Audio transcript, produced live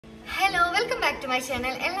Hello, welcome back to my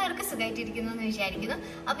channel. എല്ലാവർക്കും സുഖമായിട്ടിരിക്കുന്നു എന്ന് വിചാരിക്കുന്നു.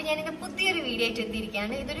 അപ്പോൾ ഞാൻ ഇന്ന് പുതിയൊരു വീഡിയോ ആയിട്ട്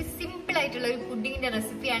എത്തിയിരിക്കുകയാണ്. ഇതൊരു സിമ്പിൾ ആയിട്ടുള്ള ഒരു പുഡിങ്ങിന്റെ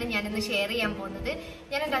റെസിപ്പിയാണ് ഞാൻ ഇന്ന് ഷെയർ ചെയ്യാൻ പോകുന്നത്.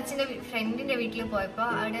 ഞാൻ എൻ്റെ അച്ഛൻ്റെ ഫ്രണ്ടിന്റെ വീട്ടിൽ പോയപ്പോൾ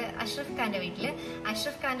അവിടെ അഷ്റഫ് ഖാന്റെ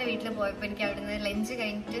വീട്ടിൽ പോയപ്പോൾ എനിക്ക് അവിടുന്ന് ലഞ്ച്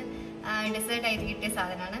കഴിഞ്ഞിട്ട് ഡെസേർട്ട് ആയിട്ട് കിട്ടിയ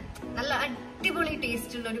സാധനമാണ്. നല്ല അടിപൊളി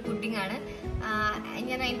ടേസ്റ്റ് ഉള്ള ഒരു പുഡിംഗ് ആണ്.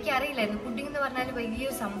 എനിക്കറിയില്ലായിരുന്നു പുഡിംഗ് എന്ന് പറഞ്ഞാൽ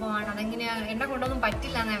വലിയൊരു സംഭവമാണ്. അതെങ്ങനെയാണ് എന്നെ കൊണ്ടൊന്നും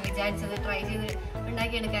പറ്റില്ല എന്നാണ് ഞാൻ വിചാരിച്ചത് ട്രൈ ചെയ്ത്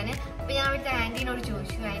ഉണ്ടാക്കിയെടുക്കാൻ. അപ്പോൾ ഞാൻ അവിടുത്തെ ആൻറ്റീനോട്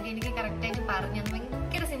ചോദിച്ചു. ആൻറ്റി എനിക്ക് കറക്റ്റായിട്ട് പറഞ്ഞു അത്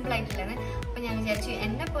ഭയങ്കര സിമ്പിൾ ആയിട്ടില്ലാണ്. അപ്പോൾ ഞാൻ വിചാരിച്ചു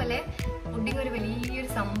എന്നെ പോലെ പുഡിംഗ് ഒരു വലിയൊരു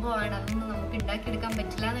സംഭവമാണ്, അതൊന്നും നമുക്ക് ഉണ്ടാക്കിയെടുക്കാൻ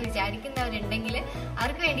പറ്റില്ല എന്ന് വിചാരിക്കുന്നവരുണ്ടെങ്കിൽ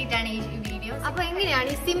അവർക്ക് വേണ്ടിയിട്ടാണ് ഈ വീഡിയോ. അപ്പോൾ എങ്ങനെയാണ്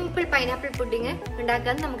ഈ സിമ്പിൾ പൈനാപ്പിൾ പുഡിംഗ്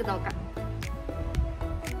ഉണ്ടാക്കാന്ന് നമുക്ക് നോക്കാം.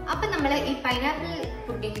 അപ്പൊ നമ്മള് ഈ പൈനാപ്പിൾ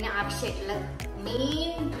പുഡിങ്ങിന് ആവശ്യമായിട്ടുള്ള മെയിൻ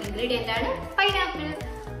ഇൻഗ്രീഡിയന്റ് ആണ് പൈനാപ്പിൾ.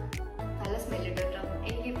 നല്ല സ്മെല്ല് ഉണ്ട് കേട്ടോ,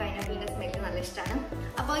 എനിക്ക് പൈനാപ്പിളിന്റെ സ്മെല്ല് നല്ല ഇഷ്ടമാണ്.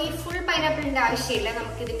 അപ്പൊ ഈ ഫുൾ പൈനാപ്പിളിന്റെ ആവശ്യമില്ല,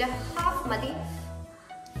 നമുക്ക് ഇതിന്റെ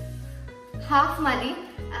ഹാഫ് മതി.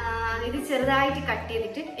 ഇത് ചെറുതായിട്ട് കട്ട്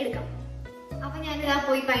ചെയ്തിട്ട് എടുക്കാം. അപ്പൊ ഞാനിതാ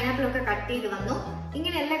പോയി പൈനാപ്പിൾ ഒക്കെ കട്ട് ചെയ്ത് വന്നു.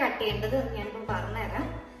 ഇങ്ങനെയല്ല കട്ട് ചെയ്യേണ്ടത് ഞാനിപ്പോ പറഞ്ഞുതരാം.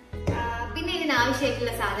 പിന്നെ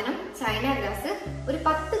ഇതിനാവശ്യമായിട്ടുള്ള സാധനം ചൈന ഗ്രാസ്, ഒരു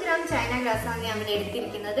 10 ഗ്രാം ചൈന ഗ്രാസ് ആണ് ഞാൻ ഇവിടെ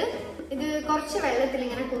എടുത്തിരിക്കുന്നത്. ഇത് കുറച്ച് വെള്ളത്തിൽ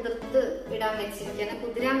ഇങ്ങനെ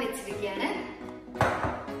കുതിരാൻ വെച്ചിരിക്കുകയാണ്.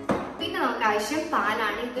 പിന്നെ നമുക്ക് ആവശ്യം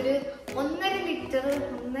പാലാണ്. ഇതൊരു 1.5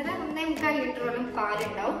 ലിറ്ററോളം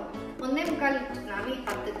പാലുണ്ടാവും. 1.25 ലിറ്ററിനാണ് ഈ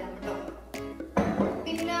 10 ഗ്രാം കേട്ടോ.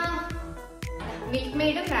 പിന്നെ മിൽക്ക്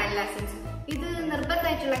മെയ്ഡും വാനില എസൻസും, ഇത്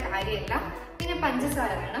നിർബന്ധമായിട്ടുള്ള കാര്യമല്ല. പിന്നെ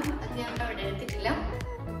പഞ്ചസാര വേണം, അത് ഞാൻ അവിടെ എടുത്തിട്ടില്ല.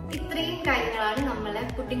 ഇത്രയും കാര്യങ്ങളാണ് നമ്മളെ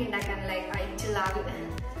പുഡിംഗ് ഉണ്ടാക്കാൻ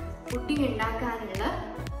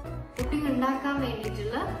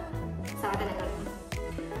വേണ്ടിയിട്ടുള്ള സാധനങ്ങൾ.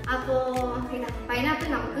 അപ്പോ പൈനാപ്പിൾ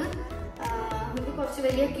നമുക്ക് ഇത് കുറച്ച്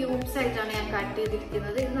വലിയ ക്യൂബ്സ് ആയിട്ടാണ് ഞാൻ കട്ട്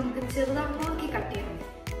ചെയ്തിരിക്കുന്നത്. ഇത് നമുക്ക് ചെറുതാക്കി കട്ട്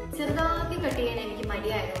ചെയ്യാൻ എനിക്ക്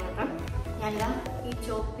മടിയായത് മാത്രം ഞാൻ ഈ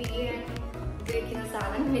ചോപ്പ് ചെയ്യാൻ ഉപയോഗിക്കുന്ന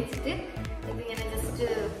സാധനം വെച്ചിട്ട് ഇതിങ്ങനെ ജസ്റ്റ്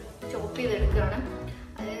ചോപ്പ് ചെയ്തെടുക്കുകയാണ്.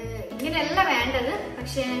 ഇങ്ങനെയല്ല വേണ്ടത്,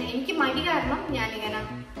 പക്ഷെ എനിക്ക് മടി കാരണം ഞാനിങ്ങനെ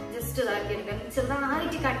ജസ്റ്റ് ഇതാക്കി എടുക്കണം.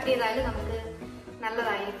 ചെറുതായിട്ട് കട്ട് ചെയ്താൽ നമുക്ക്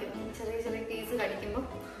നല്ലതായിരിക്കും ചെറിയ ചെറിയ പീസ് കടിക്കുമ്പോൾ.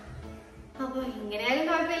 അപ്പൊ ഇങ്ങനെയായാലും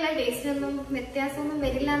കുഴപ്പമില്ല, ടേസ്റ്റിനൊന്നും വ്യത്യാസമൊന്നും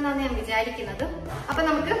വരില്ല എന്നാണ് ഞാൻ വിചാരിക്കുന്നത്. അപ്പൊ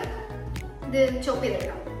നമുക്ക് ഇത് ചോപ്പ്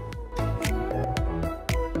ചെയ്തെടുക്കാം.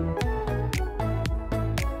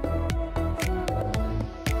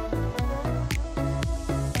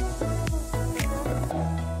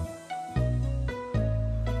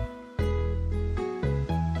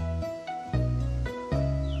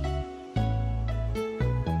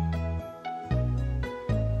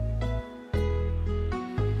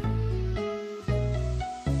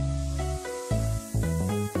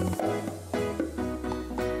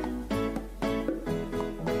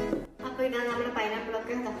 ഇതാ നമ്മുടെ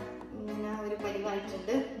പൈനാപ്പിളൊക്കെ ഇങ്ങനെ ഒരു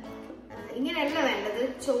പരിവായിട്ടുണ്ട്. ഇങ്ങനെയല്ല വേണ്ടത്,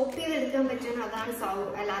 ചോപ്പ് ചെയ്തെടുക്കാൻ പറ്റുന്ന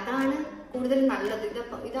അതാണ് കൂടുതൽ നല്ലത്.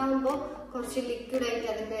 ഇതാകുമ്പോൾ കുറച്ച് ലിക്വിഡ് ആയിട്ട്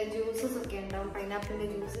അതിന്റെ ജ്യൂസസ് ഒക്കെ ഉണ്ടാവും, പൈനാപ്പിളിന്റെ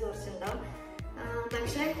ജ്യൂസ് കുറച്ചുണ്ടാവും.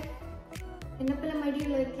 പക്ഷെ എന്നെപ്പോലെ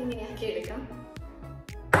മടിയുള്ളവർക്ക് ഇങ്ങനെയാക്കി എടുക്കാം.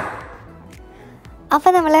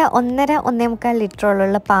 അപ്പോൾ നമ്മൾ 1.5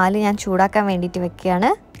 ലിറ്ററോളമുള്ള പാല് ഞാൻ ചൂടാക്കാൻ വേണ്ടിയിട്ട്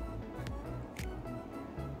വെക്കുകയാണ്.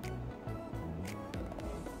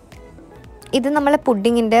 ഇത് നമ്മൾ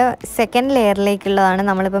പുഡിങ്ങിൻ്റെ സെക്കൻഡ് ലെയറിലേക്കുള്ളതാണ്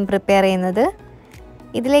നമ്മളിപ്പം പ്രിപ്പയർ ചെയ്യുന്നത്.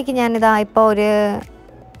 ഇതിലേക്ക് ഞാനിതാ ഇപ്പോൾ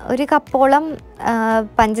ഒരു കപ്പോളം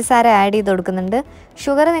പഞ്ചസാര ആഡ് ചെയ്ത് കൊടുക്കുന്നുണ്ട്.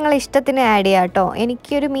 ഷുഗർ നിങ്ങൾ ഇഷ്ടത്തിന് ആഡ് ചെയ്യാം കേട്ടോ.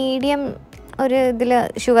 എനിക്കൊരു മീഡിയം ഇതിൽ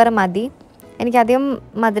ഷുഗർ മതി. എനിക്കധികം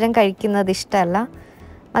മധുരം കഴിക്കുന്നത് ഇഷ്ടമല്ല.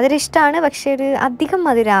 മധുരം ഇഷ്ടമാണ്, പക്ഷേ അധികം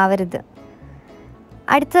മധുരം ആവരുത്.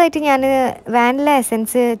 അടുത്തതായിട്ട് ഞാൻ വാനില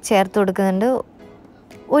എസൻസ് ചേർത്ത് കൊടുക്കുന്നുണ്ട്.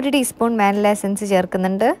 1 ടീസ്പൂൺ വാനില എസൻസ്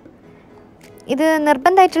ചേർക്കുന്നുണ്ട്. ഇത്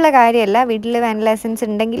നിർബന്ധമായിട്ടുള്ള കാര്യമല്ല, വീട്ടിൽ വാനില എസൻസ്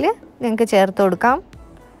ഉണ്ടെങ്കിൽ നിങ്ങൾക്ക് ചേർത്ത് കൊടുക്കാം.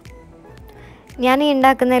 ഞാൻ ഈ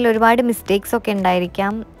ഉണ്ടാക്കുന്നതിൽ ഒരുപാട് മിസ്റ്റേക്സ് ഒക്കെ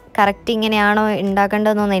ഉണ്ടായിരിക്കാം. കറക്റ്റ് ഇങ്ങനെയാണോ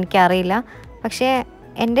ഉണ്ടാക്കേണ്ടതെന്നൊന്നും എനിക്കറിയില്ല. പക്ഷേ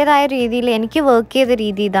എൻ്റേതായ രീതിയിൽ എനിക്ക് വർക്ക് ചെയ്ത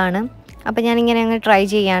രീതി ഇതാണ്. അപ്പോൾ ഞാനിങ്ങനെ അങ്ങ് ട്രൈ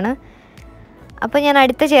ചെയ്യാണ്. അപ്പോൾ ഞാൻ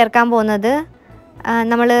അടുത്ത് ചേർക്കാൻ പോകുന്നത്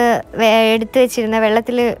നമ്മൾ എടുത്ത് വെച്ചിരുന്ന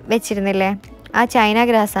വെള്ളത്തിൽ വെച്ചിരുന്നില്ലേ ആ ചൈന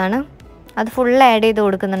ഗ്രാസാണ്. അത് ഫുൾ ആഡ് ചെയ്ത്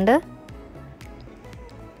കൊടുക്കുന്നുണ്ട്.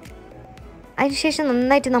 അതിനുശേഷം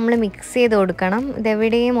നന്നായിട്ട് നമ്മൾ മിക്സ് ചെയ്ത് കൊടുക്കണം,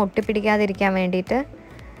 ഇതെവിടെയും ഒട്ടിപ്പിടിക്കാതിരിക്കാൻ വേണ്ടിയിട്ട്.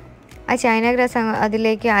 ആ ചൈന ഗ്രാസ്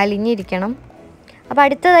അതിലേക്ക് അലിഞ്ഞിരിക്കണം. അപ്പോൾ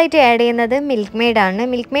അടുത്തതായിട്ട് ആഡ് ചെയ്യുന്നത് മിൽക്ക് മെയ്ഡാണ്.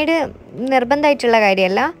 മിൽക്ക് മെയ്ഡ് നിർബന്ധമായിട്ടുള്ള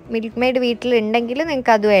കാര്യമല്ല, മിൽക്ക് മെയ്ഡ് വീട്ടിലുണ്ടെങ്കിൽ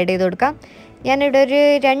നിങ്ങൾക്ക് അതും ആഡ് ചെയ്ത് കൊടുക്കാം. ഞാനിവിടെ ഒരു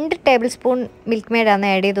 2 ടേബിൾ സ്പൂൺ മിൽക്ക്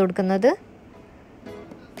മെയ്ഡാണ് ആഡ് ചെയ്ത് കൊടുക്കുന്നത്.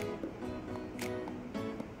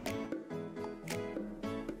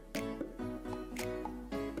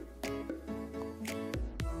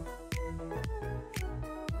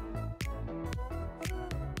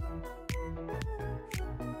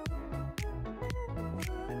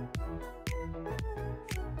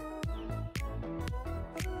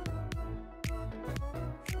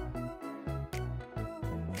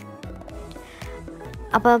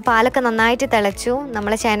 അപ്പോൾ പാലൊക്കെ നന്നായിട്ട് തിളച്ചു,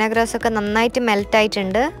 നമ്മളെ ചൈന ഗ്രാസ് ഒക്കെ നന്നായിട്ട്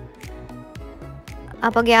മെൽറ്റായിട്ടുണ്ട്.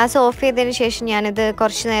 അപ്പോൾ ഗ്യാസ് ഓഫ് ചെയ്തതിന് ശേഷം ഞാനിത്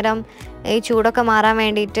കുറച്ച് നേരം ഈ ചൂടൊക്കെ മാറാൻ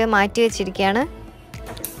വേണ്ടിയിട്ട് മാറ്റി വെച്ചിരിക്കുകയാണ്.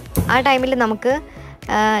 ആ ടൈമിൽ നമുക്ക്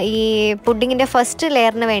ഈ പുഡിങ്ങിൻ്റെ ഫസ്റ്റ്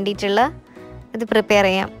ലെയറിന് വേണ്ടിയിട്ടുള്ള ഇത് പ്രിപ്പയർ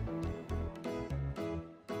ചെയ്യാം.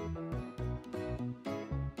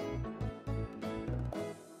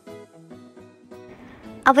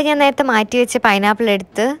 അപ്പോൾ ഞാൻ നേരത്തെ മാറ്റി വെച്ച പൈനാപ്പിൾ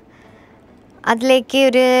എടുത്ത് അതിലേക്ക്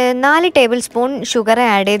ഒരു 4 ടേബിൾ സ്പൂൺ ഷുഗർ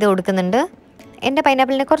ആഡ് ചെയ്ത് കൊടുക്കുന്നുണ്ട്. എൻ്റെ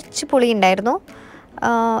പൈനാപ്പിളിന് കുറച്ച് പുളി ഉണ്ടായിരുന്നു,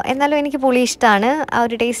 എന്നാലും എനിക്ക് പുളി ഇഷ്ടമാണ്. ആ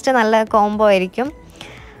ഒരു ടേസ്റ്റ് നല്ല കോംബോ ആയിരിക്കും.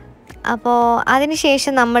 അപ്പോൾ അതിന്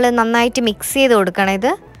ശേഷം നമ്മൾ നന്നായിട്ട് മിക്സ് ചെയ്ത് കൊടുക്കണം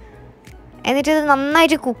ഇത്. എന്നിട്ടിത്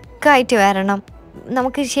നന്നായിട്ട് കുക്കായിട്ട് വരണം.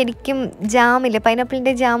 നമുക്ക് ശരിക്കും ജാമില്ല,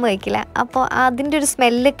 പൈനാപ്പിളിൻ്റെ ജാം കഴിക്കില്ല, അപ്പോൾ അതിൻ്റെ ഒരു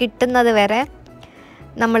സ്മെല്ല് കിട്ടുന്നത് വരെ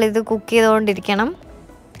നമ്മളിത് കുക്ക് ചെയ്തുകൊണ്ടിരിക്കണം.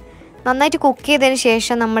 നന്നായിട്ട് കുക്ക് ചെയ്തതിന്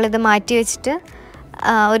ശേഷം നമ്മളിത് മാറ്റി വെച്ചിട്ട്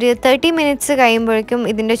ഒരു 30 മിനിറ്റ്സ് കഴിയുമ്പോഴേക്കും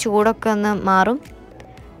ഇതിൻ്റെ ചൂടൊക്കെ ഒന്ന് മാറും.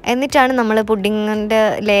 എന്നിട്ടാണ് നമ്മൾ പുഡിങ്ങിൻ്റെ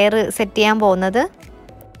ലെയർ സെറ്റ് ചെയ്യാൻ പോകുന്നത്.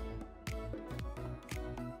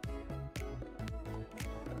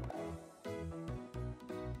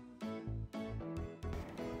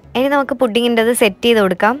 ഇനി നമുക്ക് പുഡിങ്ങിൻ്റെത് സെറ്റ് ചെയ്ത്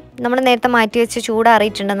കൊടുക്കാം. നമ്മൾ നേരത്തെ മാറ്റി വെച്ച്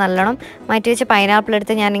ചൂടാറിയിട്ടുണ്ട് നല്ലോണം. മാറ്റി വെച്ച പൈനാപ്പിൾ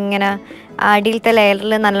എടുത്ത് ഞാനിങ്ങനെ അടിയിലത്തെ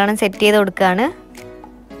ലെയറിൽ നല്ലോണം സെറ്റ് ചെയ്ത് കൊടുക്കുകയാണ്.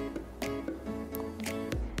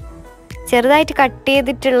 ചെറുതായിട്ട് കട്ട്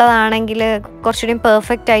ചെയ്തിട്ടുള്ളതാണെങ്കിൽ കുറച്ചുകൂടി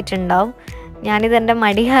പെർഫെക്റ്റ് ആയിട്ടുണ്ടാവും. ഞാനിതെൻ്റെ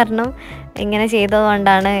മടി കാരണം ഇങ്ങനെ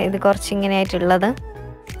ചെയ്തതുകൊണ്ടാണ് ഇത് കുറച്ചിങ്ങനെ ആയിട്ടുള്ളത്.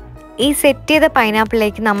 ഈ സെറ്റ് ചെയ്ത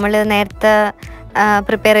പൈനാപ്പിളിലേക്ക് നമ്മൾ നേരത്തെ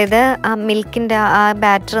പ്രിപ്പയർ ചെയ്ത് ആ മിൽക്കിൻ്റെ ആ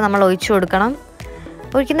ബാറ്റർ നമ്മൾ ഒഴിച്ചു കൊടുക്കണം.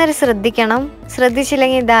 ഒഴിക്കുന്നവരെ ശ്രദ്ധിക്കണം,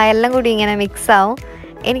 ശ്രദ്ധിച്ചില്ലെങ്കിൽ ഇതാ എല്ലാം കൂടി ഇങ്ങനെ മിക്സ് ആവും.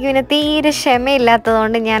 എനിക്ക് പിന്നെ തീരെ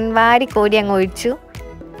ക്ഷമയില്ലാത്തതുകൊണ്ട് ഞാൻ വാരി കോരി അങ്ങ് ഒഴിച്ചു,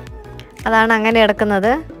 അതാണ് അങ്ങനെ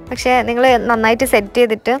കിടക്കുന്നത്. പക്ഷേ നിങ്ങൾ നന്നായിട്ട് സെറ്റ്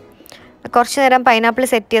ചെയ്തിട്ട് കുറച്ച് നേരം പൈനാപ്പിൾ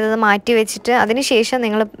സെറ്റ് ചെയ്തത് മാറ്റി വെച്ചിട്ട് അതിന് ശേഷം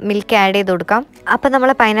നിങ്ങൾ മിൽക്ക് ആഡ് ചെയ്ത് കൊടുക്കാം. അപ്പോൾ നമ്മൾ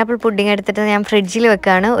പൈനാപ്പിൾ പുഡിങ് എടുത്തിട്ട് ഞാൻ ഫ്രിഡ്ജിൽ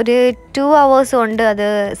വെക്കുകയാണ്. ഒരു 2 hours കൊണ്ട് അത്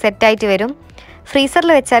സെറ്റായിട്ട് വരും.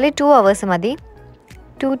 ഫ്രീസറിൽ വെച്ചാൽ 2 hours മതി,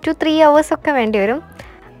 2 to 3 hours ഒക്കെ വേണ്ടി വരും.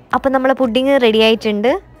 അപ്പോൾ നമ്മൾ പുഡിങ് റെഡി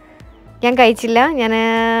ആയിട്ടുണ്ട്. ഞാൻ കഴിച്ചില്ല, ഞാൻ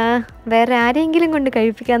വേറെ ആരെങ്കിലും കൊണ്ട്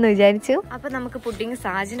കഴിപ്പിക്കാമെന്ന് വിചാരിച്ചു. അപ്പോൾ നമുക്ക് പുഡിങ്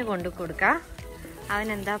സാജിന് കൊണ്ട് കൊടുക്കാം.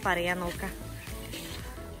 അവനെന്താ പറയാൻ നോക്കാം.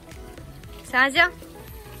 സാജ,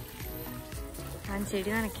 ഞാൻ ചെടി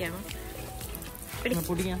നനയ്ക്കാണ്.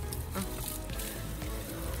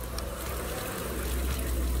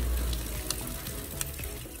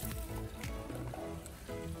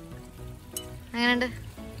 എങ്ങനെയുണ്ട്?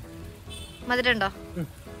 മധുരമുണ്ടോ?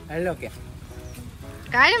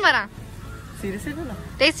 കാര്യം പറ.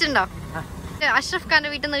 ടേസ്റ്റ് ഉണ്ടോ? അഷ്റഫ് ഖാന്റെ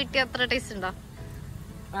വീട്ടിൽ നിന്ന് കിട്ടിയ അത്ര ടേസ്റ്റ് ഉണ്ടോ?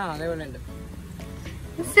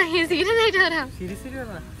 സീരിയസ് ആയിട്ട് പറയാം.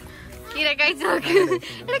 കഴിച്ചു നോക്ക്.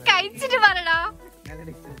 കഴിച്ചിട്ട് പറടാ,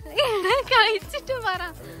 കഴിച്ചിട്ട് പറ.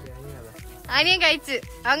 അനിയൻ കഴിച്ചു,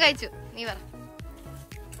 അവൻ കഴിച്ചു, നീ പറ.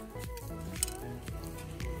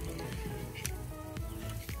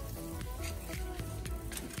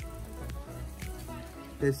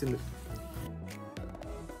 ടേസ്റ്റ് ഉണ്ട്.